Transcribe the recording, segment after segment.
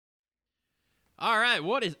All right,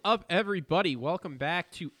 what is up, everybody? Welcome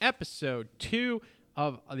back to episode 2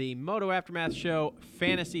 of the Moto Aftermath Show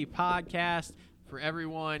Fantasy Podcast. For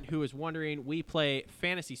everyone who is wondering, we play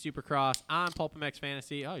Fantasy Supercross on PulpMX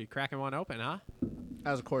Fantasy. Oh, you're cracking one open, huh? That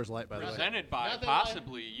was a Coors Light, by the way. Presented by Nothing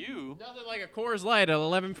possibly you. Nothing like a Coors Light at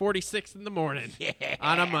 11:46 in the morning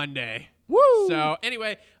on a Monday. Woo! So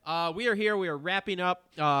anyway, we are here. We are wrapping up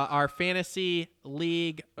our fantasy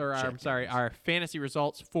league, our fantasy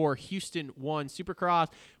results for Houston 1 Supercross.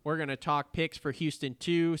 We're going to talk picks for Houston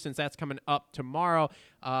 2 since that's coming up tomorrow.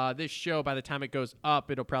 This show, by the time it goes up,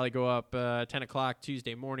 it'll probably go up 10 o'clock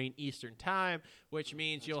Tuesday morning Eastern time, which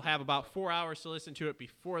means you'll have about 4 hours to listen to it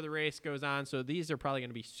before the race goes on. So these are probably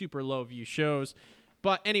going to be super low view shows.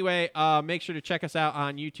 But anyway, make sure to check us out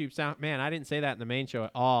on YouTube. Man, I didn't say that in the main show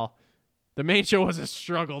at all. The main show was a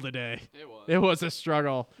struggle today. It was. It was a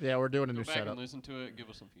struggle. Yeah, we're doing a new Go back setup. and listen to it. Give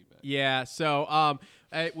us some feedback. Yeah, so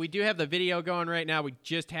we do have the video going right now. We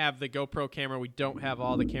just have the GoPro camera. We don't have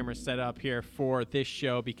all the cameras set up here for this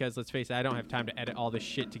show because, let's face it, I don't have time to edit all this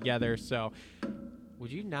shit together. So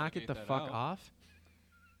would you knock it the fuck off?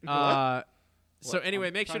 So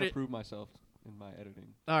anyway, make sure to prove myself in my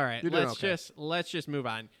editing. All right, You're doing let's just move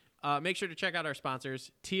on. Make sure to check out our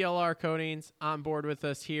sponsors, TLR Coatings, on board with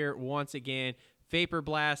us here once again. Vapor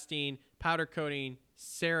blasting, powder coating,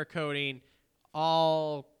 Cerakoting,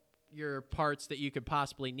 all your parts that you could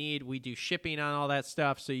possibly need. We do shipping on all that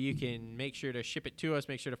stuff, so you can make sure to ship it to us.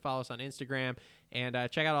 Make sure to follow us on Instagram and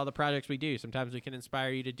check out all the projects we do. Sometimes we can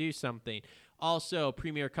inspire you to do something. Also,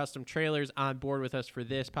 Premier Custom Trailers on board with us for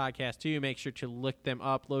this podcast, too. Make sure to look them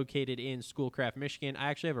up, located in Schoolcraft, Michigan.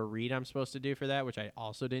 I actually have a read I'm supposed to do for that, which I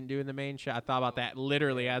also didn't do in the main show. I thought about that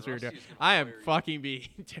literally as we were doing. I am fucking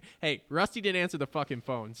Hey, Rusty didn't answer the fucking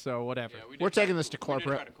phone, so whatever. Yeah, We're taking this to We did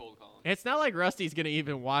try corporate. to cold call him. It's not like Rusty's going to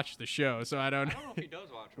even watch the show, so I don't I don't know if he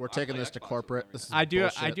does watch it. We're I taking play this to Xbox corporate. with This him is I do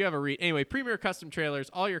bullshit. have a read. Anyway, Premier Custom Trailers,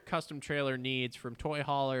 all your custom trailer needs from toy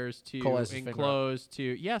haulers to Cole has his finger enclosed to...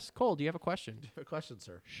 Yes, Cole, do you have a question? Good question,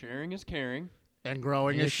 sir. Sharing is caring. And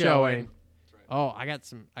growing It's is showing. That's right. Oh, I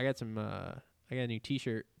got a new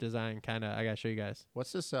t-shirt design kind of. I got to show you guys.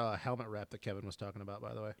 What's this helmet wrap that Kevin was talking about,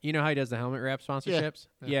 by the way? You know how he does the helmet wrap sponsorships?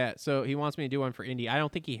 Yeah. Yeah, so he wants me to do one for Indy. I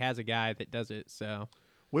don't think he has a guy that does it, so...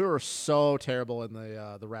 We were so terrible in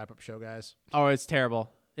the wrap-up show, guys. Oh, it's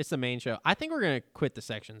terrible. It's the main show. I think we're going to quit the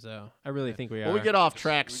sections, though. I really think we are. Well, we get off Just-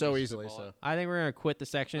 track we so just easily, spitball so. it. I think we're going to quit the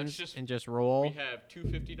sections just- and just roll. We have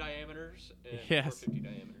 250 diameters and Yes. 450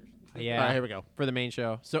 diameters. Yeah. All right, here we go. For the main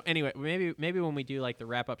show. So anyway, maybe when we do like the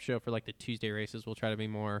wrap-up show for like the Tuesday races, we'll try to be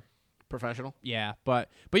more... Professional. Yeah, but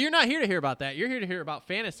you're not here to hear about that. You're here to hear about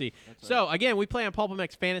fantasy. That's So again, we play on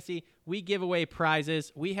PulpMX Fantasy. We give away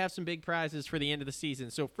prizes. We have some big prizes for the end of the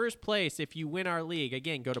season. So first place, if you win our league,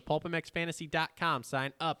 again, go to pulpmxfantasy.com.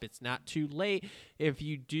 Sign up. It's not too late. If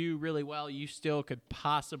you do really well, you still could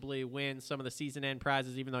possibly win some of the season end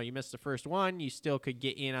prizes. Even though you missed the first one, you still could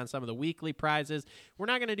get in on some of the weekly prizes. We're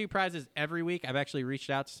not going to do prizes every week. I've actually reached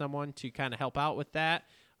out to someone to kind of help out with that.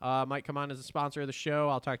 Might come on as a sponsor of the show.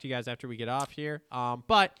 I'll talk to you guys after we get off here.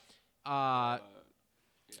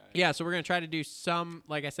 Yeah, so we're going to try to do some,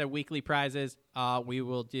 like I said, weekly prizes. We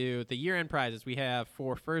will do the year-end prizes. We have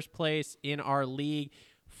for first place in our league,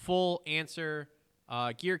 full answer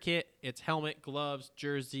gear kit. It's helmet, gloves,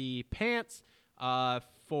 jersey, pants.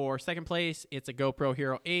 For second place, it's a GoPro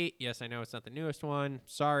Hero 8. Yes, I know it's not the newest one.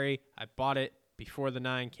 Sorry, I bought it before the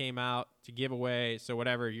 9 came out to give away. So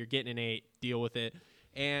whatever, you're getting an 8. Deal with it.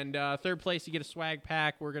 And third place, you get a swag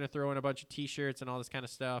pack. We're going to throw in a bunch of T-shirts and all this kind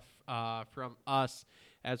of stuff from us,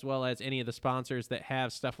 as well as any of the sponsors that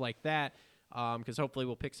have stuff like that, because hopefully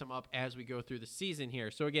we'll pick some up as we go through the season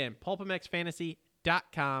here. So, again,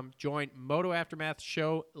 pulpmxfantasy.com. Join Moto Aftermath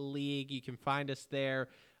Show League. You can find us there.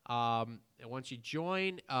 And once you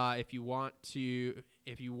join, if you want to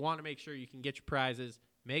make sure you can get your prizes,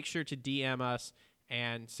 make sure to DM us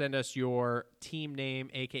and send us your team name,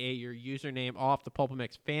 a.k.a. your username, off the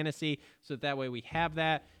PulpMX Fantasy, so that way we have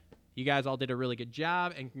that. You guys all did a really good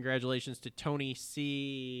job, and congratulations to Tony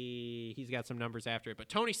C. He's got some numbers after it. But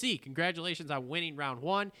Tony C., congratulations on winning round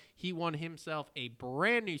 1. He won himself a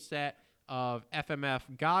brand new set of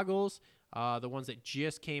FMF goggles, the ones that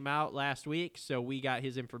just came out last week. So we got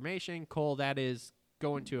his information. Cole, that is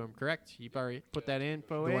going to him, correct? You've already put that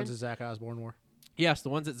info The in? ones that Zach Osborne wore. Yes, the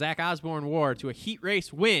ones that Zach Osborne wore to a heat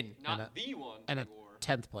race win. Not the one. And a he wore.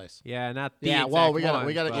 10th place. Yeah, not the Yeah, well, exact we gotta- one,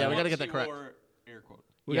 we gotta- but- yeah, we gotta Once get that he correct. wore, air quote.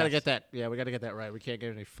 We got to Yes. get that. Yeah, we got to get that right. We can't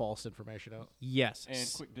get any false information out. Yes.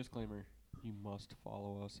 And quick disclaimer: you must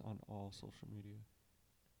follow us on all social media.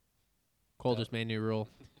 Cole just made a new rule.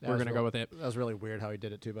 That We're was going to go with it. That was really weird how he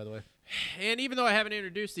did it too, by the way. And even though I haven't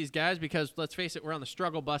introduced these guys, because let's face it, we're on the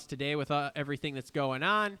struggle bus today with everything that's going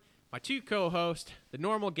on, my two co-hosts, the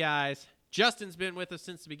normal guys, Justin's been with us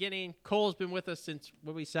since the beginning. Cole's been with us since,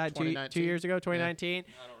 what we said, two 2019. years ago, 2019.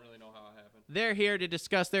 I don't really know how it happened. They're here to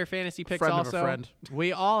discuss their fantasy picks Friend of a also. friend.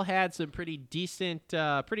 We all had some pretty decent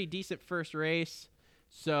first race.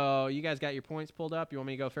 So you guys got your points pulled up. You want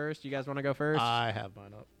me to go first? You guys want to go first? I have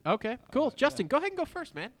mine up. Okay, cool. Justin, go ahead and go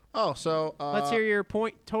first, man. Oh, so Let's hear your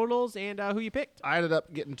point totals and who you picked. I ended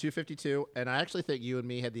up getting 252, and I actually think you and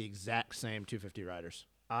me had the exact same 250 riders.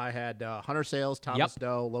 I had Hunter Sales, Thomas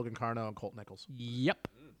Doe, Logan Carno, and Colt Nichols. Yep.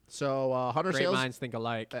 So Hunter Great Sales, minds think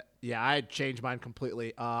alike. yeah, I changed mine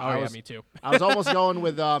completely. Me too. I was almost going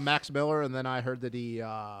with Max Miller, and then I heard that he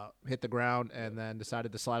hit the ground and then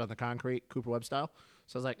decided to slide on the concrete, Cooper Webb style.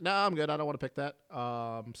 So I was like, no, I'm good. I don't want to pick that.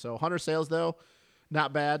 So Hunter Sales, though,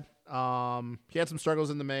 not bad. He had some struggles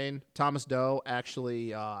in the main. Thomas Doe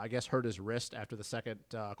actually, I guess, hurt his wrist after the second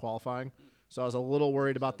qualifying. So I was a little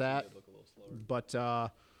worried about that. But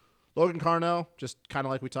Logan Carno, just kind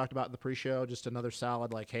of like we talked about in the pre-show, just another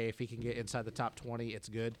solid, like, hey, if he can get inside the top 20, it's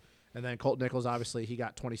good. And then Colt Nichols, obviously, he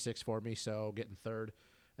got 26 for me, so getting third.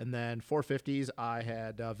 And then 450s, I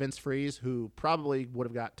had Vince Freeze, who probably would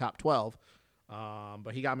have got top 12.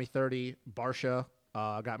 But he got me 30. Barsha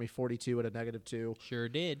got me 42 at a -2. Sure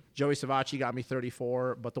did. Joey Savacci got me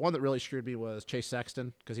 34. But the one that really screwed me was Chase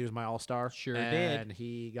Sexton because he was my all-star. Sure and did. And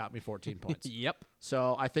he got me 14 points. Yep.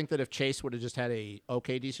 So I think that if Chase would have just had a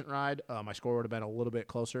okay, decent ride, my score would have been a little bit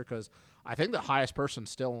closer because I think the highest person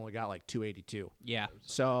still only got like 282. Yeah.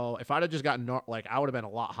 So if I'd have just gotten I would have been a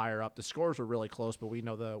lot higher up. The scores were really close, but we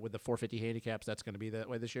know with the 450 handicaps, that's going to be that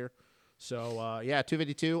way this year. So yeah,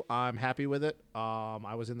 252. I'm happy with it.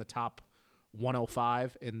 I was in the top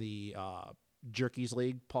 105 in the Jerkies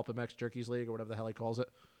League, Pulp MX Jerkies League, or whatever the hell he calls it.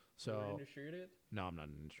 So no, I'm not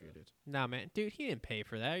an industry idiot. Nah, man. Dude, he didn't pay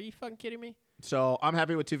for that. Are you fucking kidding me? So I'm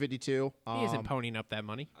happy with 252. He isn't ponying up that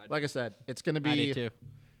money. Like I said, it's going to I be did too.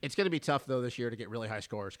 it's going to be tough though this year to get really high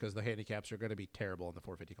scores because the handicaps are going to be terrible in the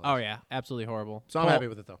 450 class. Oh, yeah. Absolutely horrible. So I'm happy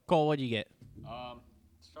with it though. Cole, what'd you get?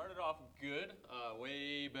 Started off good,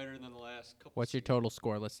 way better than the last couple. What's your total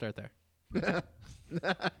score? Let's start there.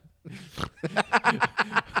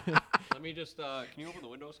 Let me just. Can you open the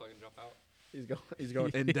window so I can jump out? He's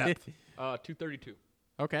going in depth. 232.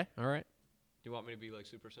 Okay. All right. Do you want me to be like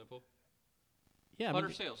super simple? Yeah.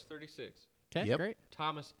 Hunter Sales 36. Okay. Yep. Great.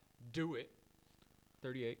 Thomas Do It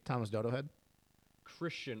 38. Thomas Dodo head.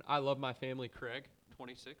 Christian I Love My Family Craig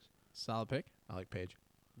 26. Solid pick. I like Paige.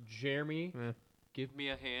 Jeremy Eh. Give Me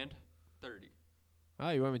a Hand 30. Oh,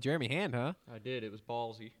 you went with Jeremy Hand, huh? I did. It was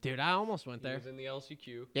ballsy. Dude, I almost went He there. was in the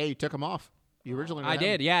LCQ. Yeah, you took him off. You originally. I were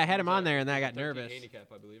did. him. Yeah, I had him He was on there, and then I he was got 13 nervous.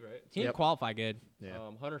 handicap, I believe, right? He didn't Yep. qualify good.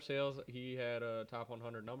 Yeah. Hunter Sales, he had a top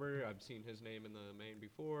 100 number. I've seen his name in the main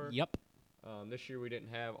before. Yep. This year we didn't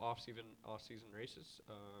have off-season races,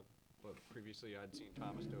 but previously I'd seen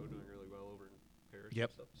Thomas Doe doing really well over in Paris Yep.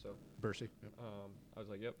 and stuff. So Bercy. Yep. I was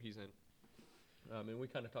like, yep, he's in. And we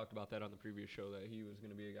kind of talked about that on the previous show that he was going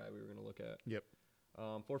to be a guy we were going to look at. Yep.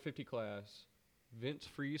 450 class, Vince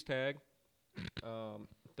Freeze tag,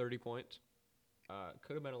 30 points.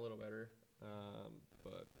 Could have been a little better,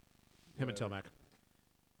 but Him and whatever.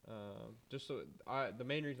 Tomac. The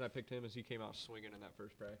main reason I picked him is he came out swinging in that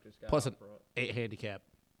first practice. Got Plus out an front. 8 handicap.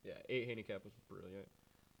 Yeah, 8 handicap was brilliant.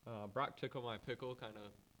 Brock tickled my pickle, kind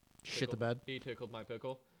of. Shit the bed. He tickled my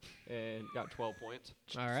pickle, and got 12 points.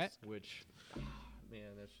 All right. Which,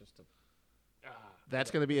 man, that's just a.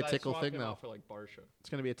 That's gonna be a 'cause I tickle swapped thing, him though. out for like Barsha. It's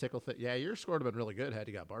going to be a tickle thing. Yeah, your score would have been really good had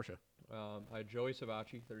you got Barsha. I had Joey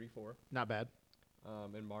Savacci, 34, Not bad.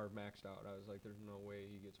 and Marv maxed out. I was like, there's no way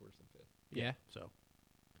he gets worse than 5th. Yeah. So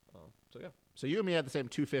Yeah. so you and me had the same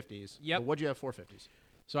 250s. Yep. But what'd you have 450s?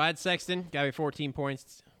 So I had Sexton, got me 14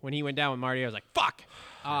 points. When he went down with Marty, I was like, "Fuck."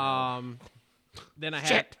 Then I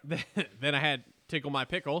had then I had Tickle My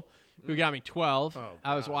Pickle, who got me 12. Oh,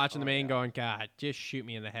 I was watching the main, going, "God, just shoot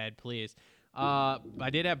me in the head, please." I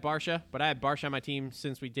did have Barsha, but I had Barsha on my team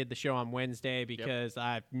since we did the show on Wednesday because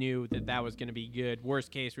I knew that was going to be good.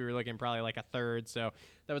 Worst case, we were looking probably like a third, so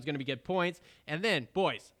that was going to be good points. And then,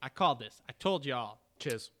 boys, I called this. I told y'all.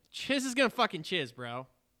 Chiz. Chiz is going to fucking chiz, bro.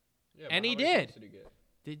 Yeah, And but he how many did. points Did he get?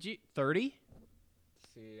 Did you? 30?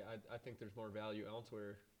 See, I think there's more value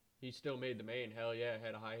elsewhere. He still made the main. Hell yeah,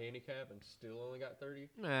 had a high handicap and still only got 30.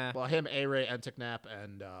 Nah. Well, him, A-Ray, Enteknap,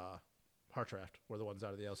 and Hartraft were the ones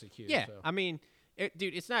out of the LCQ. Yeah, So. I mean,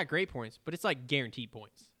 dude, it's not great points, but it's like guaranteed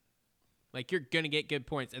points. Like, you're going to get good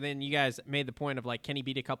points. And then you guys made the point of, like, can he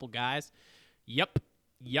beat a couple guys? Yep,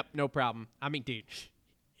 no problem. I mean, dude,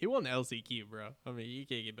 He won LCQ, bro. I mean, you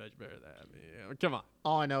can't get much better than that. I mean, come on.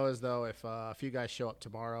 All I know is, though, if a few guys show up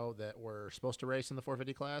tomorrow that were supposed to race in the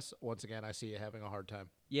 450 class, once again, I see you having a hard time.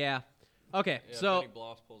 Yeah. Okay, Yeah, so Benny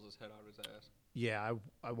Bloss pulls his head out of his ass. Yeah,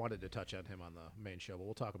 I wanted to touch on him on the main show, but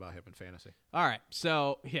we'll talk about him in fantasy. all right,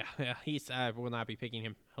 so yeah, he's I will not be picking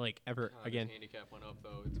him like ever God, again. His handicap went up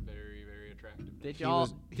though. It's very, very attractive. Did He y'all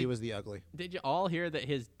was the ugly. did you all hear that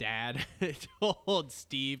his dad told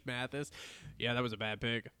Steve Mathis, yeah, that was a bad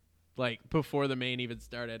pick. Like before the main even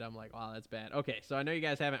started, I'm like, wow, that's bad. Okay, so I know you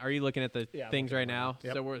guys haven't. Are you looking at the Yeah, I'm things looking right at them now? right now.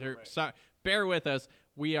 Yep. So we're Right. sorry, bear with us.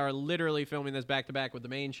 We are literally filming this back to back with the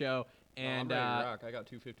main show, and I'm ready to rock. I got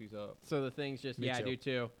 250s up. so the things just Me yeah, I too. do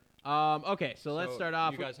too. Okay, so let's start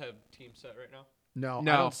off. You guys have team set right now? No,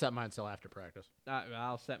 No. I don't set mine until after practice.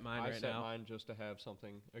 I'll set mine I right set now. mine just to have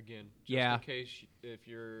something again. Just Yeah. in case if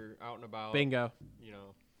you're out and about. Bingo. You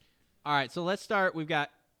know. All right, so let's start. We've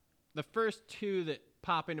got the first two that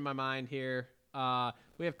pop into my mind here.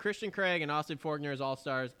 We have Christian Craig and Austin Faulkner as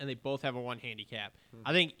all-stars, and they both have a 1 handicap.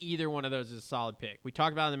 I think either one of those is a solid pick. We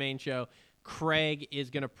talked about it in the main show. Craig is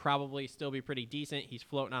going to probably still be pretty decent. He's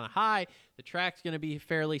floating on a high. The track's going to be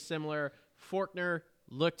fairly similar. Faulkner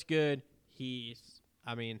looked good. He's,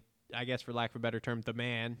 I mean, I guess for lack of a better term, the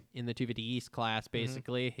man in the 250 East class,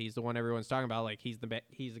 basically. He's the one everyone's talking about. Like, he's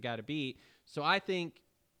the guy to beat. So I think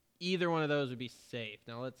either one of those would be safe.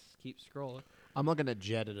 Now let's keep scrolling. I'm looking at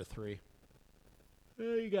Jed at a 3.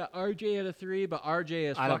 You got RJ at a 3, but RJ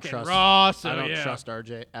is I don't fucking trust- raw. So I don't yeah. trust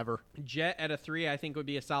RJ ever. Jet at a 3, I think would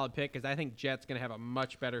be a solid pick because I think Jet's going to have a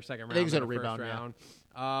much better second round. think he's than gonna the first rebound,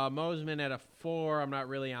 yeah. round. Mosman at a 4, I'm not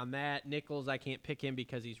really on that. Nichols, I can't pick him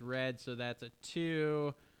because he's red, so that's a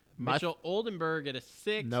 2. My- Mitchell Oldenburg at a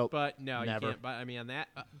 6, Nope, but no, never. you can't. But I mean, on that,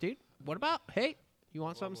 dude. What about? Hey, you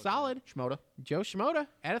want something looking at solid? Shimoda. Joe Shimoda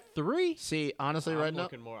at a 3. See, honestly, I'm right now,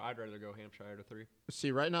 looking more. I'd rather go Hampshire at a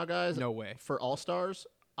 3. guys. No way. For all stars,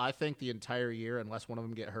 I think the entire year, unless one of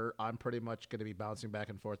them get hurt, I'm pretty much going to be bouncing back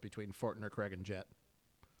and forth between Fortner, Craig, and Jet.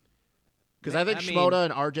 Because I think I mean- Shimoda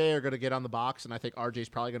and RJ are going to get on the box, and I think RJ's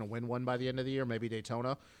probably going to win one by the end of the year, maybe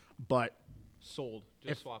Daytona. But Sold.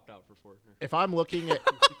 Just swapped out for Fortner. if I'm looking at,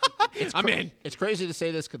 I'm in. it's crazy to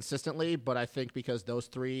say this consistently, but I think because those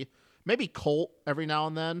three, maybe Colt every now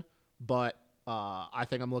and then, but I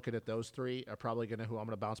think I'm looking at those three are probably going to who I'm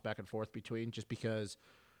going to bounce back and forth between, just because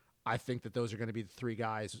I think that those are going to be the 3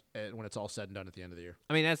 guys when it's all said and done at the end of the year.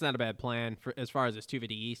 I mean, that's not a bad plan for as far as this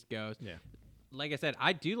 250 East goes. Yeah. Like I said,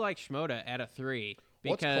 I do like Shimoda at a 3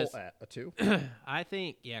 What's because Colt at? A 2? I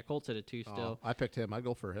think Colt's at a 2 still. I picked him. I'd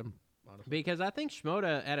go for him, honestly. Because I think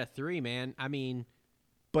Shimoda at a 3, man. I mean,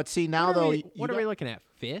 But see, now what are though, we, what are we looking at?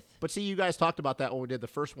 5th? But see, you guys talked about that when we did the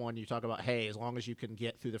first one. You talk about, hey, as long as you can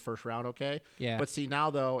get through the first round, okay. Yeah. But see, now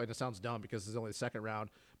though, and it sounds dumb because it's only the second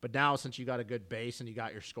round. But now, since you got a good base and you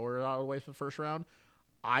got your score out of the way for the first round,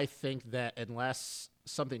 I think that unless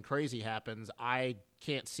something crazy happens, I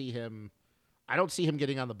can't see him. I don't see him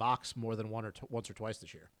getting on the box more than once or twice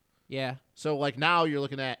this year. Yeah. So like now you're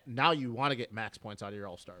looking at you want to get max points out of your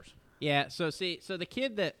all stars. Yeah, so the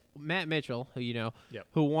kid that Matt Mitchell, who you know, Yep.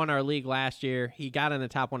 who won our league last year, he got in the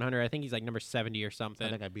top 100. I think he's like number 70 or I something.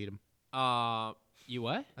 think I beat him. You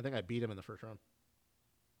what? I think I beat him in the first round.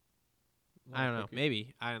 I don't know.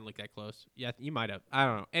 Maybe I didn't look that close. Yeah, you might have. I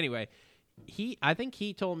don't know. Anyway, I think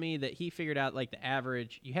he told me that he figured out like the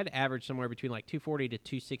average. You had to average somewhere between like 240 to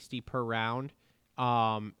 260 per round.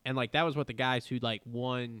 And like that was what the guys who like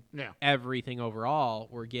won Yeah. everything overall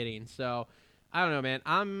were getting. So I don't know, man.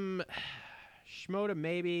 I'm Shimoda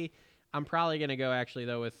maybe. I'm probably gonna go actually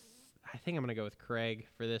though with. I think I'm gonna go with Craig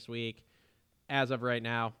for this week, as of right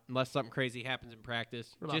now, unless something crazy happens in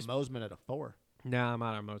practice. What about Mosman at a 4? Nah, I'm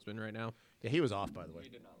out on Mosman right now. Yeah, he was off, by the way. He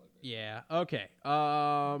did not look good. Yeah. Okay.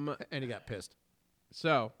 And he got pissed.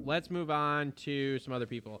 So let's move on to some other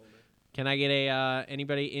people. Can I get a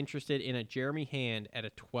anybody interested in a Jeremy Hand at a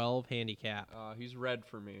 12 handicap? He's red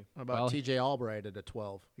for me. How about Well, TJ Albright at a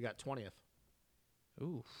 12? He got 20th.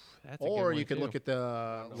 Ooh, that's a good Or one, you could too. look at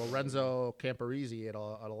the Lorenzo Camparisi at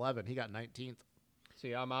 11. He got 19th.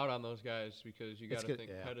 See, I'm out on those guys because you got to good, think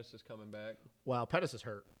yeah. Pettis is coming back, Well, Pettis is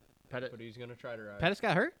hurt. but he's going to try to ride. Pettis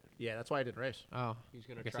got hurt. Yeah, that's why he didn't race. Oh, He's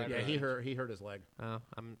going I to guess try I to Yeah, ride. he hurt his leg.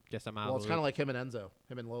 guess I'm out. Well, of it's the kind of loop. like him and Enzo,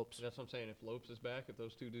 him and Lopes. That's what I'm saying. If Lopes is back, if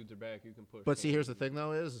those two dudes are back, you can push. But see, here's the thing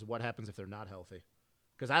though: is what happens if they're not healthy?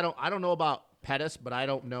 Because I don't know about Pettis, but I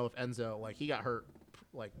don't know if Enzo he got hurt,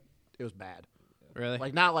 like it was bad. really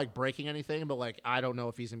Like not like breaking anything, but like I don't know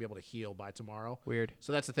if he's gonna be able to heal by tomorrow. weird.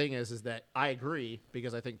 So that's the thing is that I agree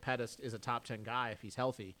because I think Pettis is a top 10 guy if he's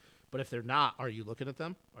healthy. But if they're not, are you looking at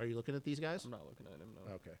them? Are you looking at these guys? I'm not looking at him.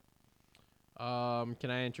 No. Okay. Can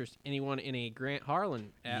I interest anyone in a Grant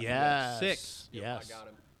Harlan at Yes. 6? Yep, Yes. I got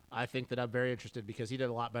him. I think that I'm very interested because he did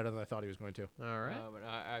a lot better than I thought he was going to. All right. And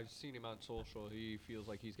I've seen him on social. He feels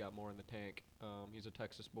like he's got more in the tank. He's a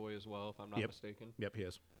Texas boy as well, if I'm not Yep. mistaken. Yep, he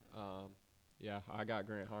is. Yeah, I got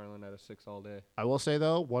Grant Harlan at a 6 all day. I will say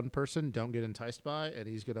though, one person don't get enticed by, and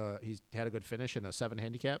he's had a good finish in a 7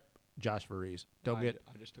 handicap. Josh Varese. I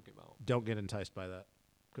just took him out. Don't get enticed by that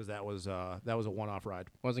because that was a one-off ride.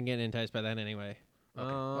 Wasn't getting enticed by that anyway. Okay.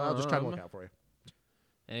 Well, I'll just try to look out for you.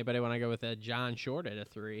 Anybody want to go with John Short at a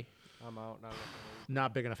 3? I'm out.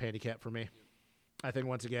 Not big enough handicap for me. I think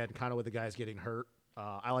once again, kind of with the guys getting hurt.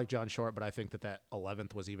 I like John Short, but I think that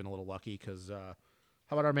 11th was even a little lucky because how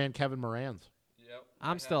about our man Kevin Moran's? Yep.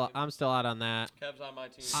 I'm still out on that. Kev's on my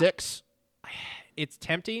team. 6. It's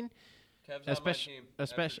tempting. Kev's especially- on my team.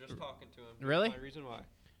 especially- After just talking to him. Here's Really? My reason why.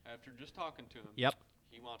 After just talking to him. Yep.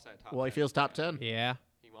 He wants that top. Well, he 10 feels top bad. 10. Yeah.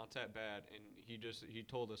 He wants that bad, and he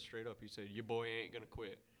told us straight up. He said, "Your boy ain't gonna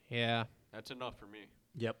quit." Yeah. That's enough for me.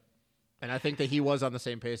 Yep. And I think that he was on the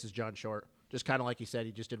same pace as John Short. Just kind of like he said,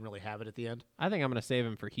 he just didn't really have it at the end. I think I'm going to save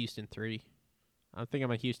him for Houston 3. I think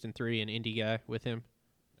I'm a Houston 3 and Indy guy with him.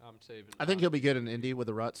 I'm saving. I think he'll be good in Indy with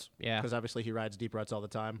the ruts. Yeah. Because obviously he rides deep ruts all the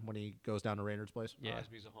time when he goes down to Raynard's place. Yeah.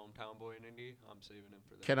 Osby's a hometown boy in Indy. I'm saving him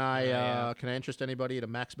for that. Can I Yeah. can I interest anybody to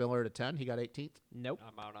Max Miller at a 10? He got 18th. Nope.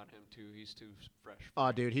 I'm out on him too. He's too fresh.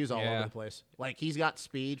 Oh, dude, he was all Yeah. over the place. Like he's got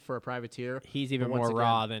speed for a privateer. He's even But once more again-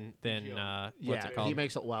 raw than Yeah. what's Yeah, it called? he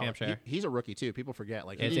makes it well. Hampshire. He's a rookie too. People forget.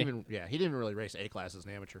 Like he Is didn't even he didn't really race A class as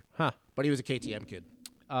an amateur. Huh. But he was a KTM kid.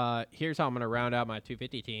 Here's how I'm going to round out my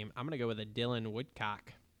 250 team. I'm going to go with a Dylan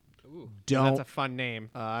Woodcock. Ooh. Don't. That's a fun name.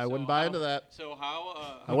 I So wouldn't buy how- into that. So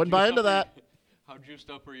how? I wouldn't buy into that. How juiced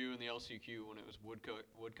up were you in the LCQ when it was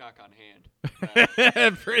Woodcock on hand?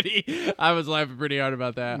 I was laughing pretty hard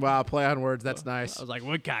about that. Wow, play on words. That's nice. I was like,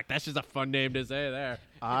 Woodcock. That's just a fun name to say there.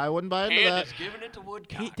 I wouldn't buy into And that. is giving it to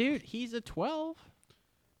Woodcock. Dude, he's a 12.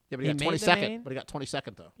 Yeah, but he he got made the 22nd. main. But he got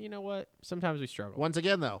 22nd though. You know what? Sometimes we struggle. Once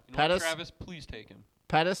again though, You know what, Pettis, Travis, please take him.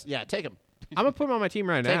 yeah, take him. I'm going to put him on my team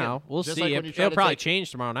right Take now. it. We'll Just see. like when you try It'll to probably take-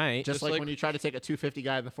 change tomorrow night. Just like like- when you try to take a 250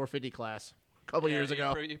 guy in the 450 class a couple years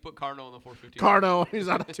ago. You put Carno in the 450. Carno, he's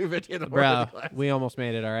on a 250 in the 450 Bro, class. we almost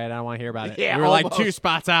made it, all right? I don't want to hear about it. Yeah, we were like almost. 2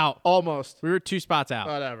 spots out. Almost. We were 2 spots out.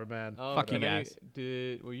 Whatever, man. Oh, Fuck you did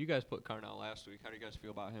guys. Well, you guys put Carnell last week. How do you guys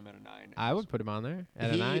feel about him at a 9? I would put him on there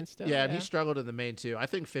at a 9 still. Yeah, and he struggled in the main too. I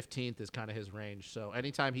think 15th is kind of his range. So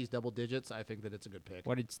anytime he's double digits, I think that it's a good pick.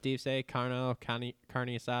 What did Steve say? Carne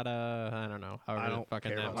Asada? I don't know. However I don't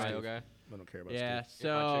fucking care that about was. Ohio Steve. guy. I don't care about Yeah, Steve.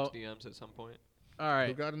 Get my so, chicks DMs at some point. all Who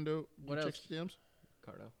right. got into What your else? chicks' DMs?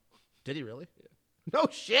 Carno. Did he really? Yeah. No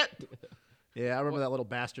shit. Yeah, I remember that little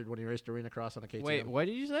bastard when he raced Arena Cross on a KTM. Wait, what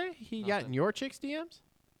did you say? He got in Nothing. your chick's DMs?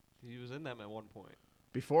 He was in them at one point.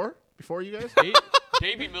 Before you guys?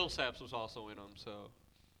 Davey Millsaps was also in them, so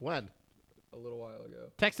When? a little while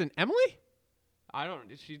ago. Texting Emily? I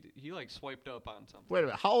don't. He like swiped up on something. Wait a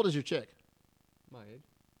minute. How old is your chick? My age.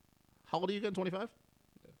 How old are you again? 25?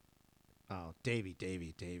 Oh, Davey.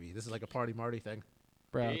 This is like a Party Marty thing.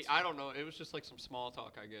 Bro. I don't know. It was just like some small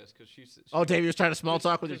talk, I guess, because she. Oh, Davey was trying to small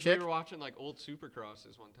talk with your 'cause chick? We were watching like old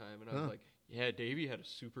Supercrosses one time, and I was Huh. like, "Yeah, Davey had a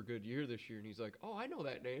super good year this year," and he's like, "Oh, I know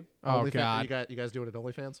that name. Oh, OnlyFans- God. You guys doing it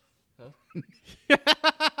OnlyFans?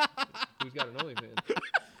 Who's got an OnlyFans?"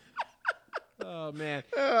 Oh, man.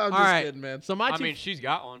 I'm All just right. kidding, man. So my I two mean, she's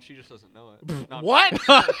got one. She just doesn't know it. No, I'm What?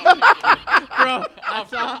 bro,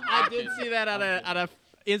 I did kidding. see that on a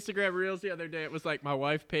Instagram Reels the other day. It was like, my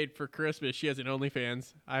wife paid for Christmas. She has an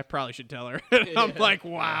OnlyFans. I probably should tell her. I'm like,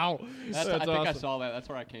 wow. That's, That's I think I awesome. saw that. That's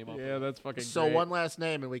where I came up. Yeah, with. that's fucking So great. one last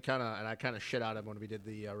name, and I kind of shit on him when we did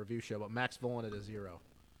the review show, but Max Volan at a 0.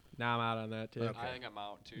 Now I'm out on that, too. Okay. I think I'm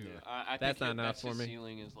out too. Yeah. I That's think not enough that's for his me.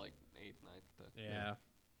 Ceiling is like 8th, 9th. Yeah.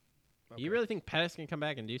 Okay. You really think Pettis can come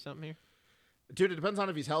back and do something here? Dude, it depends on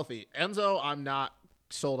if he's healthy. Enzo, I'm not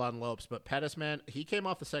sold on Lopes, but Pettis, man, he came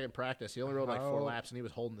off the second practice. He only rode like 4 How- laps, and he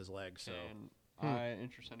was holding his legs. So And I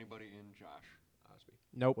interest anybody in Josh Osby.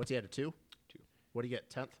 Nope. what's he at a 2? 2. What do you get?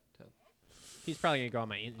 10th? He's probably going to go on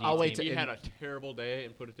my Indy I'll wait team. to- He had a terrible day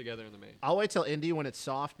and put it together in the main. I'll wait till Indy when it's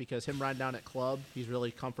soft because him riding down at club, he's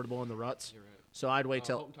really comfortable in the ruts. You're right. So I'd wait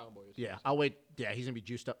till. Hometown boys. Yeah, I'll wait. Yeah, he's gonna be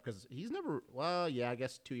juiced up because he's never. Well, yeah, I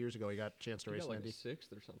guess 2 years ago he got a chance to He race got in like a Indy.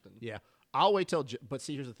 6th or something. Yeah, I'll wait till. But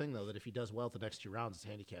see, here's the thing though: that if he does well the next 2 rounds, his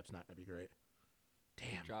handicap's not gonna be great.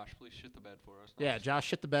 Damn. Josh, please shit the bed for us. No, Yeah, Josh,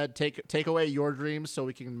 shit the bed. Take away your dreams so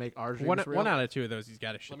we can make our dreams One real. out of 2 of those, he's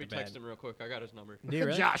got to shit Let me the text bed. him real quick. I got his number. Do you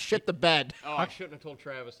really? Josh, shit the bed. Oh, I shouldn't have told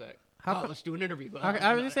Travis that. How co- let's do an interview. I was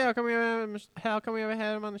going to say, how come we haven't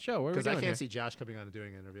had him on the show? What are we Because doing I can't here? see Josh coming on and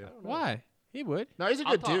doing an interview. Why? He would. No, he's a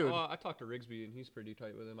I'll good dude. Well, I talked to Rigsby, and he's pretty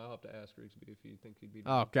tight with him. I'll have to ask Rigsby if you think he'd be.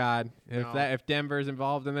 Oh God, No. if Denver's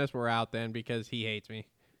involved in this, we're out then because he hates me.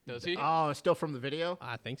 Does he? Oh, still from the video?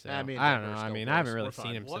 I think so. I mean, I don't Denver's know. I still mean, close. I haven't really We're seen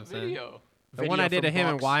fine. him What since then. video? The one I did from of him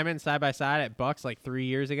and Bucks. Wyman side by side at Bucks like 3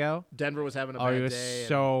 years ago. Denver was having a Oh, bad he was day.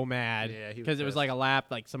 so mad. Yeah, he was because it was pissed. like a lap,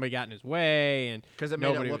 like somebody got in his way, and Because it made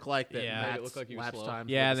nobody it look like that. yeah. Made it Matt's look like he was lapse slow. times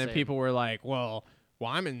yeah, were and the then same. people were like, "Well,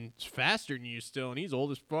 Wyman's faster than you still, and he's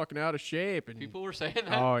old as fucking out of shape." And People were saying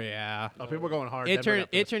that. oh yeah, Oh, people were going hard. it Denver turned got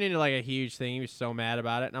it pissed. turned into like a huge thing. He was so mad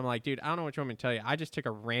about it, and I'm like, dude, I don't know what you want me to tell you. I just took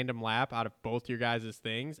a random lap out of both your guys'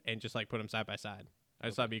 things and just like put them side by side. I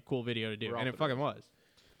just thought it'd be a cool video to do, We're and off it the fucking was.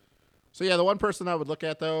 So yeah, the one person I would look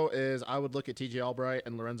at though is I would look at TJ Albright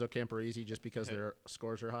and Lorenzo Camparisi just because their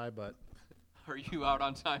scores are high. But Are you out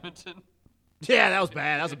on Simonson? yeah, that was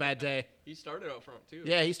bad. That was a bad day. He started out front too.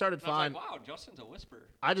 Yeah, he started And I was fine. like, wow, Justin's a whisperer.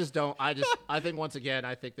 I just don't. I think once again,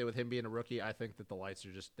 I think that with him being a rookie, I think that the lights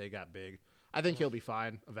are just they got big. I think he'll be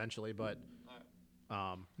fine eventually, but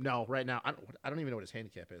no, right now I don't even know what his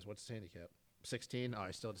handicap is. What's his handicap? 16. Oh,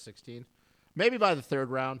 he's still at 16. Maybe by the third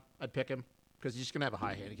round, I'd pick him because he's just gonna have a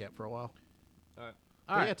high handicap for a while. All right.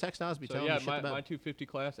 But All right. yeah, text Osby, So tell yeah, him to shit the my bed. 250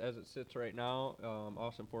 class as it sits right now,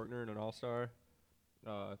 Austin Faulkner and an all-star.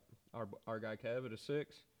 Our guy Kev at a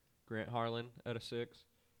 6, Grant Harlan at a 6,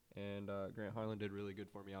 and Grant Harlan did really good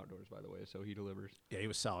for me outdoors, by the way, so he delivers. Yeah, he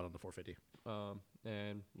was solid on the 450.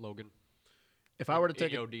 And Logan. If I were to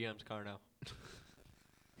take Yo, DM's car now.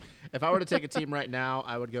 If I were to take a team right now,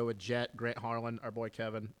 I would go with Jet, Grant Harlan, our boy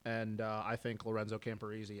Kevin, and I think Lorenzo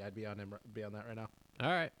Camparisi. I'd be on him. Be on that right now. All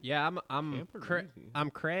right, yeah, Camparisi. I'm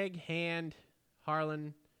Craig, Hand,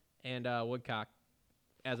 Harlan, and Woodcock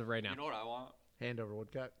as of right now. You know what I want? Hand over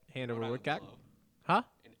Woodcock. Hand You know over what I Woodcock, love? huh?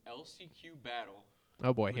 An LCQ battle.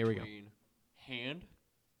 Oh boy, here we go. between Hand,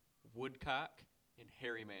 Woodcock, and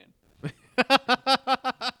Harry Man.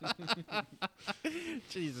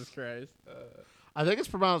 Jesus Christ. I think it's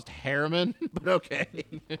pronounced Harriman, but okay.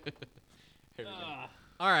 Harry Man.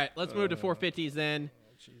 All right, let's move to 450s then.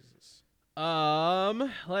 Jesus.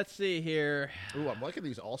 Let's see here. Ooh, I'm liking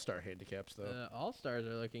these all-star handicaps though. All stars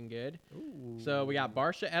are looking good. So we got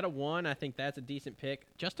Barsha at a 1. I think that's a decent pick.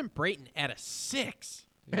 Justin Brayton at a 6.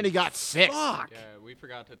 And he got 6. Fuck. Yeah, we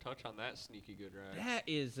forgot to touch on that sneaky good ride. That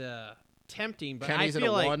is tempting, but Kenny's I at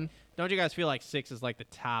feel a like 1. don't you guys feel like 6 is like the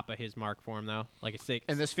top of his mark for him though? Like a 6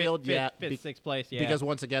 In this fifth- field, fifth- yeah, fifth, sixth place, yeah. Because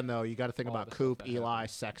once again though, you got to think All about the stuff Coop, that Eli, happened.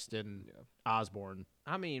 Sexton, Yeah. Osborne.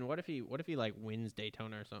 I mean, what if he like wins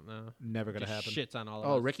Daytona or something? Though? Never gonna Just happen. shits on all of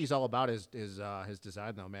Oh, us. Ricky's all about his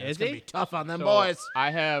design though, man. Is It's gonna he? be tough on them So, boys. I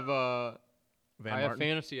have Van I have Martin.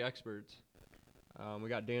 fantasy experts. We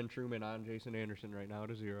got Dan Truman on Jason Anderson right now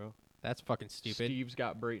at a 0. That's fucking stupid. Steve's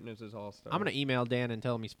got Brayton as his all-star. I'm gonna email Dan and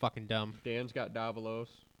tell him he's fucking dumb. Dan's got Davalos.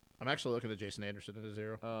 I'm actually looking at Jason Anderson at a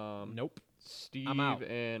 0. Nope. Steve I'm out.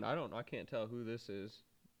 and I can't tell who this is.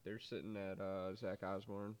 They're sitting at Zach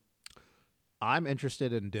Osborne. I'm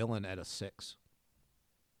interested in Dylan at a 6.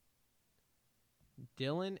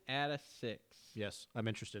 Dylan at a 6. Yes, I'm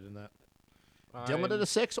interested in that. Dylan at a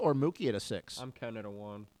 6 or Mookie at a 6? I'm Ken at a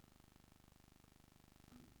 1.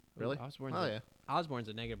 Really? Osborne's Oh a, yeah. Osborne's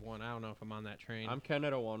a -1. I don't know if I'm on that train. I'm Ken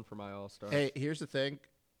at a 1 for my all-star. Hey, here's the thing.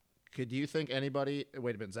 Could you think anybody?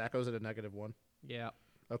 Wait a minute. Zacho's at a -1. yeah.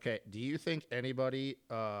 Okay. Do you think anybody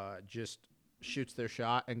just shoots their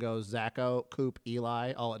shot and goes Zacho, Coop,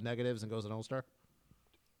 Eli, all at negatives and goes an All-Star,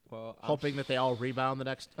 Well, hoping that they all rebound the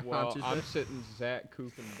next well, on Tuesday? I'm sitting Zach,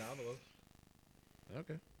 Coop, and Davalos.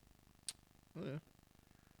 Okay. Oh, yeah.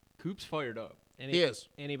 Coop's fired up. He is.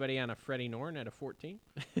 Anybody on a Freddie Norton at a 14?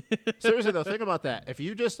 Seriously though, think about that. If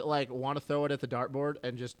you just like want to throw it at the dartboard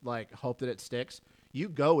and just like hope that it sticks, you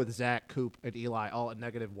go with Zach, Coop, and Eli all at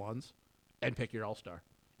 -1s, and pick your All-Star.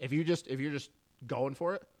 If you're just going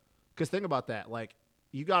for it, because think about that. Like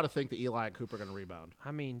you got to think that Eli and Coop are going to rebound.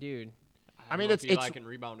 I mean, dude. I mean, don't know if it's Eli can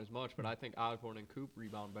rebound as much, but I think Osborne and Coop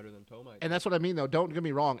rebound better than Tomite. and that's what I mean though. Don't get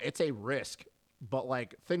me wrong. It's a risk, but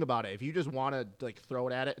like think about it. If you just want to like throw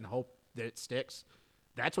it at it and hope that it sticks,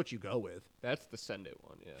 that's what you go with. That's the send it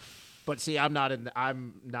one, yeah. But see, I'm not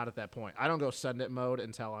at that point. I don't go send it mode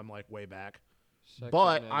until I'm like way back. Second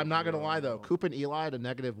But and I'm not gonna zero. lie though, Coop and Eli at a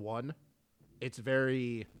 -1, it's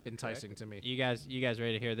very enticing to me. You guys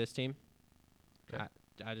ready to hear this team? Okay.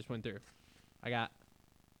 I just went through. I got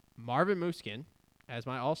Marvin Muskin as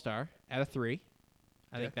my all-star at a 3.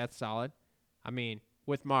 I think that's solid. I mean,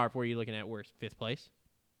 with Marv, where are you looking at worst? 5th place?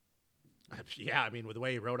 Yeah, I mean with the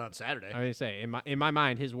way he rode on Saturday. I was gonna say in my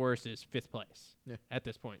mind, his worst is 5th place Yeah. at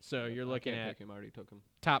this point. So you're looking I can't at pick him. I already took him.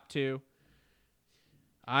 top 2.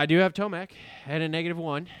 I do have Tomac at a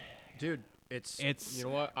 -1. Dude, It's. You know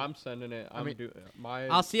what? I'm sending it. I mean,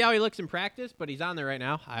 I'll see how he looks in practice, but he's on there right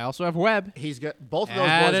now. I also have Webb. he's got both of those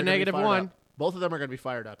At boys a are gonna be negative fired one. up. Both of them are going to be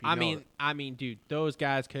fired up. I mean, dude, those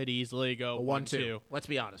guys could easily go a 1-2. Let's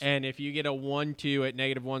be honest. And if you get a 1-2 at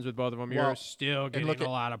 -1s with both of them, Well, you're still and getting look a at-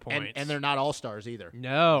 lot of points. and they're not all stars either.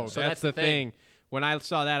 no, So that's the thing. When I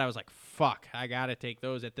saw that, I was like, "Fuck, I gotta take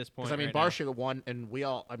those at this point." Because I mean, right now. Barsha won, and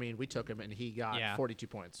we took him, and he got Yeah. 42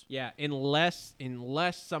 points, Yeah, unless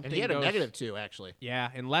something and he had goes, a -2 actually.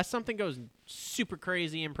 Yeah, unless something goes super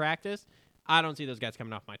crazy in practice, I don't see those guys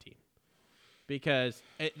coming off my team. Because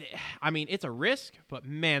I mean, it's a risk, but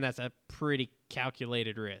man, that's a pretty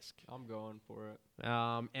calculated risk. I'm going for it.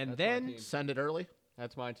 And That's my then team. Send it early.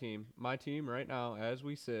 That's my team. My team right now, as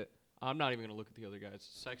we sit, I'm not even going to look at the other guys.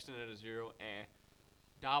 Sexton at a 0,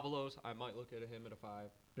 Davalos, I might look at him at a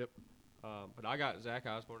 5. Yep. But I got Zach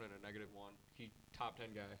Osborne at a -1. He top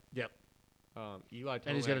 10 guy. Yep. Eli Tomac,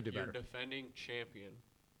 And he's gonna do your better. defending champion.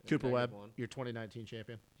 at Cooper Webb, -1. your 2019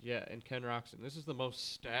 champion. Yeah, and Ken Roxon. This is the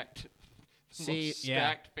most stacked, See, most yeah.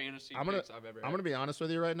 stacked fantasy I'm gonna picks I've ever had. I'm gonna be honest with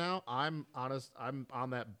you right now. I'm honest. I'm on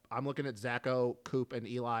that. I'm looking at Zacho, Coop, and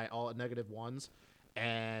Eli all at -1s,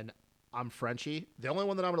 and I'm Frenchie. The only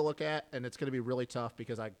one that I'm gonna look at, and it's gonna be really tough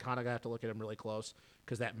because I kind of have to look at him really close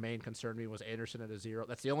because that main concerned me was Anderson at a 0.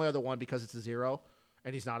 That's the only other one because it's a 0,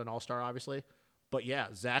 and he's not an all-star, obviously. But yeah,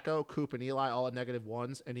 Zacho, Coop, and Eli all at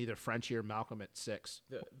 -1s, and either Frenchie or Malcolm at 6.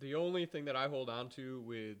 The only thing that I hold on to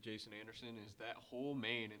with Jason Anderson is that whole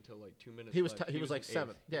main until like 2 minutes. He was left. he was like in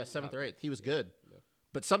 7th. eighth. Yeah, He was 7th top or eight. 8th. He was good. Yeah.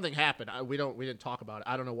 But something happened. We didn't talk about it.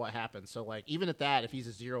 I don't know what happened. So like even at that, if he's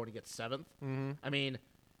a 0 and he gets 7th, I mean,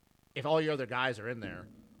 if all your other guys are in there,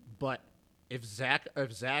 but if Zach,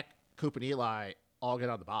 Coop, and Eli all get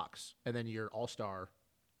on the box, and then your all-star,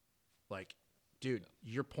 like, dude,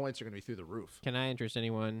 your points are going to be through the roof. can I interest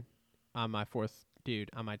anyone on my fourth dude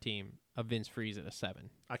on my team? A Vince Freeze at a 7.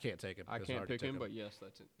 I can't take him. I It's can't hard to pick take him, but yes,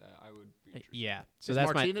 that's it. I would be interested. Yeah, so is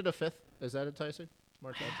that's Martin at a 5th? Is that enticing?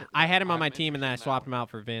 Martin? I had him on I'm my team, and then I interested in that swapped him out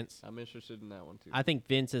for Vince. I'm interested in that one too. I think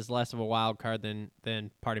Vince is less of a wild card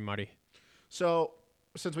than Party Marty. So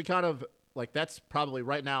since we kind of like that's probably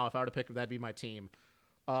right now, if I were to pick, that'd be my team.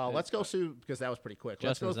 Let's go through because that was pretty quick.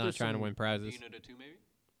 Let's Justin's go not through trying to some- win prizes. Dean at a 2 maybe.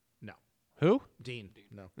 No, Who? Dean.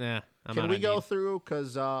 No. Nah, I'm Can out we on go Dean. through?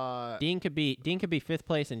 Because Dean could be 5th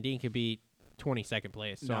place, and Dean could be 22nd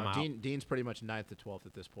place. So I'm no, out. Dean's pretty much 9th to 12th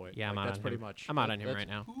at this point. Yeah, I'm Like, out that's on pretty him. much. I'm out on him that's- right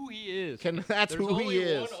now. Who he is? That's There's who only he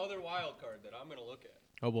is. one other wild card that I'm gonna look at.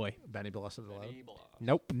 Oh boy, Benny Blessed at 11. Benny Blas.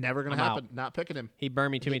 nope. Never gonna I'm happen. out. Not picking him. He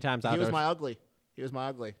burned me too many times He outdoors. was my ugly. He was my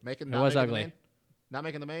ugly. Making. It Not was making the ugly. main. Not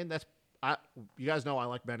making the main. That's. You guys know I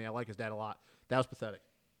like Benny. I like his dad a lot. That was pathetic.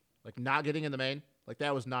 Like not getting in the main. Like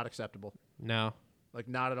that was not acceptable. No, Like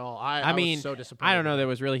not at all. I mean, was so disappointed. I don't know. That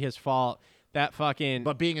was really his fault. That fucking.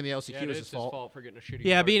 But being in the LCQ Yeah, it is is his fault. for getting a shitty.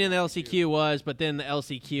 yeah, start being in the to LCQ was, but then the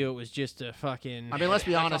LCQ it was just a fucking. I mean, let's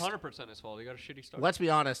be That's honest. 100% his fault. He got a shitty start. Let's be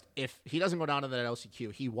honest. If he doesn't go down to that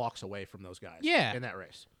LCQ, he walks away from those guys. Yeah. In that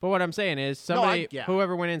race. But what I'm saying is, somebody, yeah.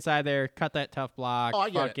 whoever went inside there, cut that tough block, Oh, I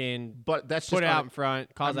get it. fucking But that's put just it out un- in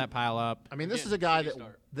front, cause that pile up. I mean, this Again, is a guy shitty that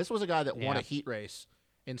start. this was a guy that won Yeah. a heat race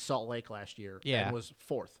in Salt Lake last year Yeah. and was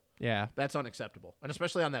 4th. Yeah, That's unacceptable, and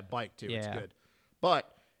especially on that bike too. It's Yeah. good.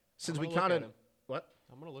 But since I'm we gonna look kind at of him. what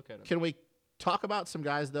I'm gonna look at him. can we talk about some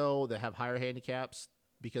guys though that have higher handicaps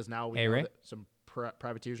because now we know A-Ray? that some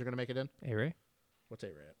privateers are going to make it in. hey Ray, What's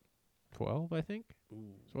A-Ray at? 12, I think.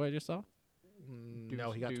 That's what I just saw.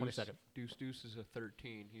 No, he got 22nd. Deuce is a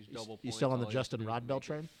 13. He's double. You points. still on the All he has to Justin do is Rodbell make it.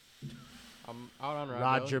 train? I'm out on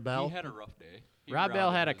Roger Bell? He had a rough day. He Rob Bell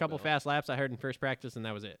routed had a his couple Bell. fast laps I heard in first practice, and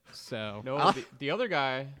that was it. So No, Ah. the other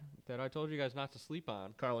guy that I told you guys not to sleep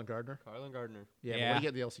on, Carlin Gardner. Carlin Gardner. Yeah. But Yeah. what do you get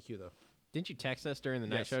in the LCQ though? didn't you text us during the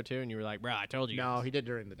night Yes. show too? And you were like, "Bro, I told you." No, guys." he did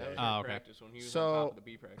during the That day. was Oh, during okay. practice when he was So- on top of the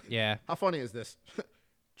B practice. Yeah, How funny is this?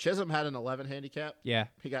 Chisholm had an 11 handicap. yeah.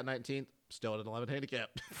 He got 19th. Still at an 11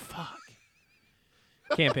 handicap. Fuck.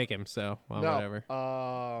 Can't pick him, so well, no. whatever.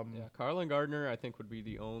 Yeah, Carlin Gardner, I think, would be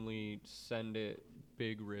the only send it,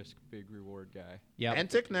 big risk, big reward guy. Yeah.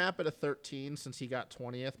 Antic Knapp at a 13 since he got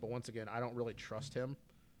 20th, but once again, I don't really trust him.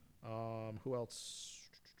 Who else?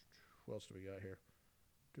 Who else do we got here?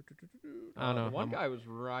 I don't know. One I'm- guy was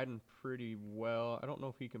riding pretty well. I don't know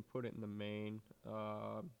if he can put it in the main.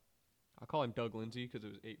 I call him Doug Lindsay because it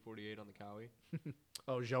was 8:48 on the Cowie.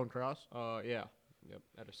 Oh, Joan Cross. Yeah. Yep.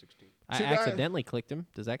 At a 16. I Two guys- accidentally clicked him.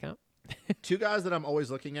 Does that count? Two guys that I'm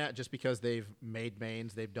always looking at just because they've made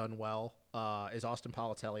mains, they've done well, is Austin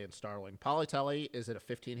Politelli and Starling. Politelli is at a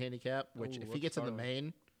 15 handicap, which Ooh, if he what's gets in the Starling?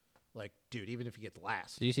 main, Like, dude, even if you get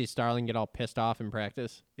last. Did you see Starling get all pissed off in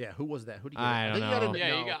practice? Yeah, who was that? Who did you I get? don't think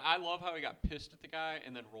you know. got Yeah, no. I love how he got pissed at the guy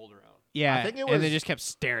and then rolled around. Yeah, I think it and they was- just kept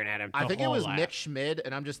staring at him. I the think it whole was lap. Nick Schmid,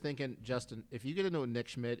 and I'm just thinking, Justin, if you get into a Nick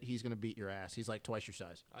Schmid, he's gonna beat your ass. He's like twice your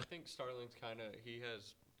size. I think Starling's kind of he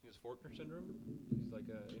has Faulkner syndrome. He's like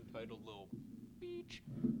a entitled little beach.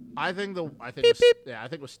 I think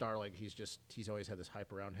with Starling, he's always had this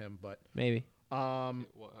hype around him, but Maybe. What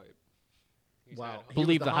hype? He's wow, had he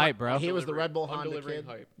Believe was the hype, bro. He was the undelivering- Red Bull Honda undelivering kid.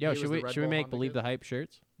 hype. Yo, He should was the Red we Bull make Honda Believe kid. the Hype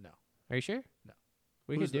shirts? No. Are you sure? No.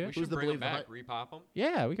 We Who's could do the- it. We Who's should the bring Believe him the back, Hype? repop him.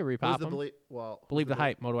 Yeah, we could Who's repop the them. Believe Believe the who's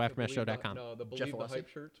Hype. The MotoAftermathShow.com. No, the Jeff Believe the Alessi? Hype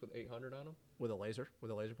shirts with 800 on them. with a laser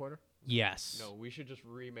pointer. Yes. No, we should just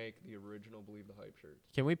remake the original Believe the Hype shirts.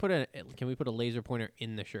 Can we put a laser pointer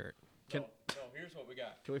in the shirt? Can- no, here's what we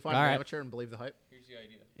got. Can we find All an right. amateur and Believe the Hype? Here's the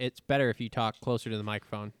idea. It's better if you talk closer to the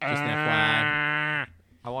microphone. Just an FYI.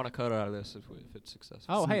 I want to cut out of this if it's successful.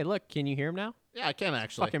 Oh, hey, look. Can you hear him now? Yeah, I can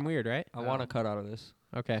actually. Fucking weird, right? I want to cut out of this.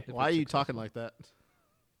 Okay. if Why are it's you talking successful. like that?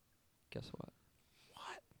 Guess what?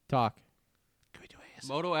 Talk. Can we do it?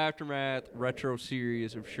 Moto Aftermath retro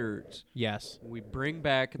series of shirts. Yes. We bring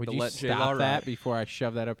back Would the you Let J Law stop that Ride. before I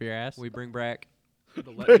shove that up your ass? We bring back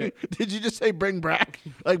the Let J Did you just say bring back?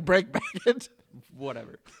 Like break back it?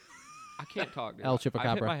 whatever. I can't talk. Dude. El I've hit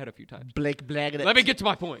Chupacabra. my head a few times. Blake Blaggett. Let me get to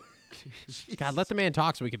my point. God, let the man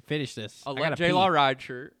talk so we can finish this. A I Let gotta J Law pee. Ride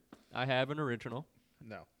shirt. I have an original.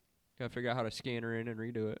 No. Gotta figure out how to scan her in and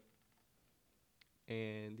redo it.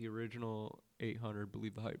 And the original 800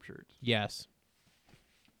 Believe the Hype shirts. Yes.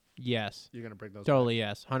 Yes. You're gonna bring those. Totally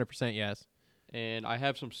yes. 100% yes. And I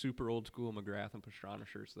have some super old school McGrath and Pastrana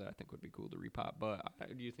shirts that I think would be cool to repop. But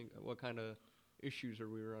do you think what kind of issues are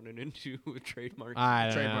we running into with trademarks? I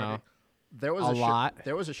don't know. Trademarking. There was A a lot.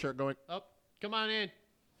 There was a shirt going Oh, come on in.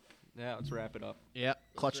 Yeah, let's wrap it up. Yep.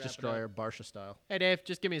 Clutch wrap it up. Destroyer Barsha style. Hey, Dave,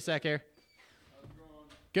 just give me a sec here.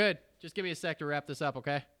 Good. Just give me a sec to wrap this up,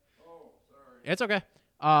 okay? Oh, sorry. It's okay.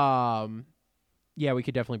 Yeah, we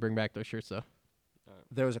could definitely bring back those shirts, though.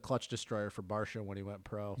 There was a Clutch Destroyer for Barsha when he went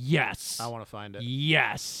pro. Yes. I want to find it.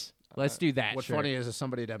 Yes. Let's do that. What's shirt. funny is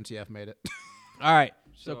somebody at MTF made it. All right.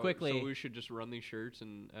 So quickly, So we should just run these shirts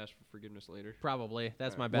and ask for forgiveness later. probably.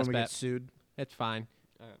 That's my when best we bet. get sued. It's fine.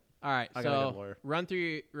 All right. All right. I gotta get a So lawyer.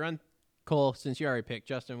 run Cole, since you already picked.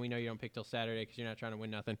 Justin, we know you don't pick till Saturday because you're not trying to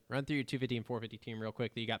win nothing. Run through your 250 and 450 team real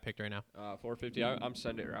quick that you got picked right now. 450. I'm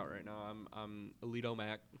sending it out right now. I'm Alito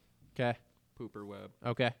Mac, Okay. Pooper Webb,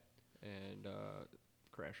 Okay. and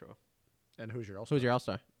Crasho. And who's your else? Who's your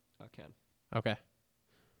all-star? Ken. Okay.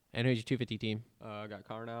 And who's your 250 team? I got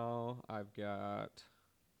Carnell. I've got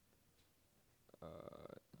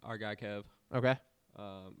our guy Kev. Okay.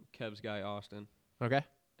 Kev's guy Austin, Okay.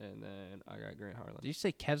 and then I got Grant Harlan. Did you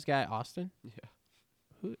say Kev's guy Austin?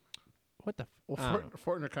 Yeah. What the? Well, I don't know.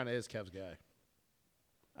 Fortner kind of is Kev's guy.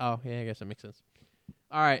 Oh, yeah, I guess that makes sense.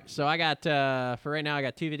 All right, so I got, for right now, I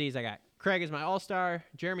got 250s. I got Craig as my all-star,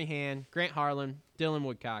 Jeremy Hand, Grant Harlan, Dylan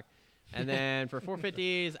Woodcock. And then for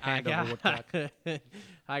 450s, Hand over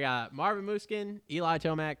I got Marvin Muskin, Eli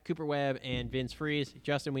Tomac, Cooper Webb, and Vince Freeze.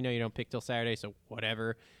 Justin, we know you don't pick till Saturday, so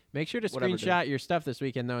whatever. Make sure to Whatever, screenshot your stuff this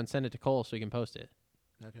weekend, though, and send it to Cole so he can post it.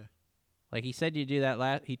 Okay. Like he said you do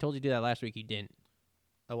that he told you to do that last week, you didn't.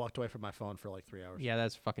 I walked away from my phone for like 3 hours. Yeah,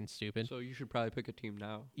 that's fucking stupid. So you should probably pick a team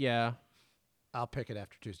now. Yeah. I'll pick it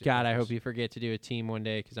after Tuesday. God, I practice. hope you forget to do a team one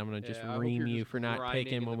day because I'm going to just I hope ream you're you just for not grinding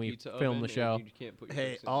picking in when we pizza film oven the and show. you can't put your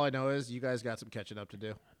Hey, picks in. all I know is you guys got some catching up to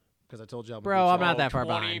do. Because I told you I'm Bro, I'm gonna not that far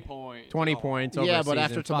 20 behind. points. 20 Oh. points over Yeah, a but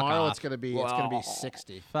after season. Fuck tomorrow, off. it's gonna be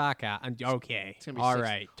 60. Fuck out. Okay. It's gonna be All 60.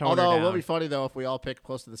 right. Tone her Although it will down. be funny though if we all pick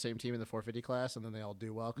close to the same team in the 450 class and then they all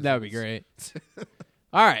do well. 'cause That would be it's- great.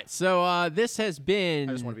 All right. So this has been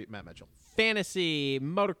I just want to beat Matt Mitchell. Fantasy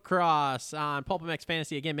Motocross on PulpMX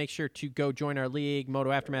Fantasy. Again, make sure to go join our league, Moto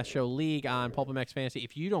Aftermath Show League on PulpMX Fantasy.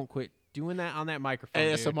 If you don't quit doing that on that microphone,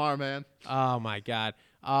 dude. ASMR, man. Oh my God.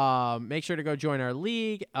 Make sure to go join our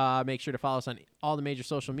league. Make sure to follow us on all the major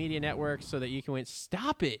social media networks so that you can win.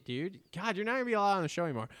 Stop it, dude. God, you're not gonna be allowed on the show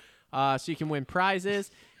anymore. So you can win prizes.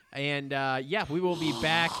 And yeah, we will be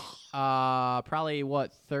back probably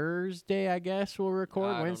Thursday, I guess we'll record. I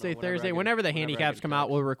don't know, Wednesday, whenever I Thursday. get- Whenever the whenever I handicaps get come out,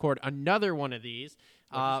 text. we'll record another one of these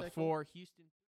What'd you say, Cole? for Houston.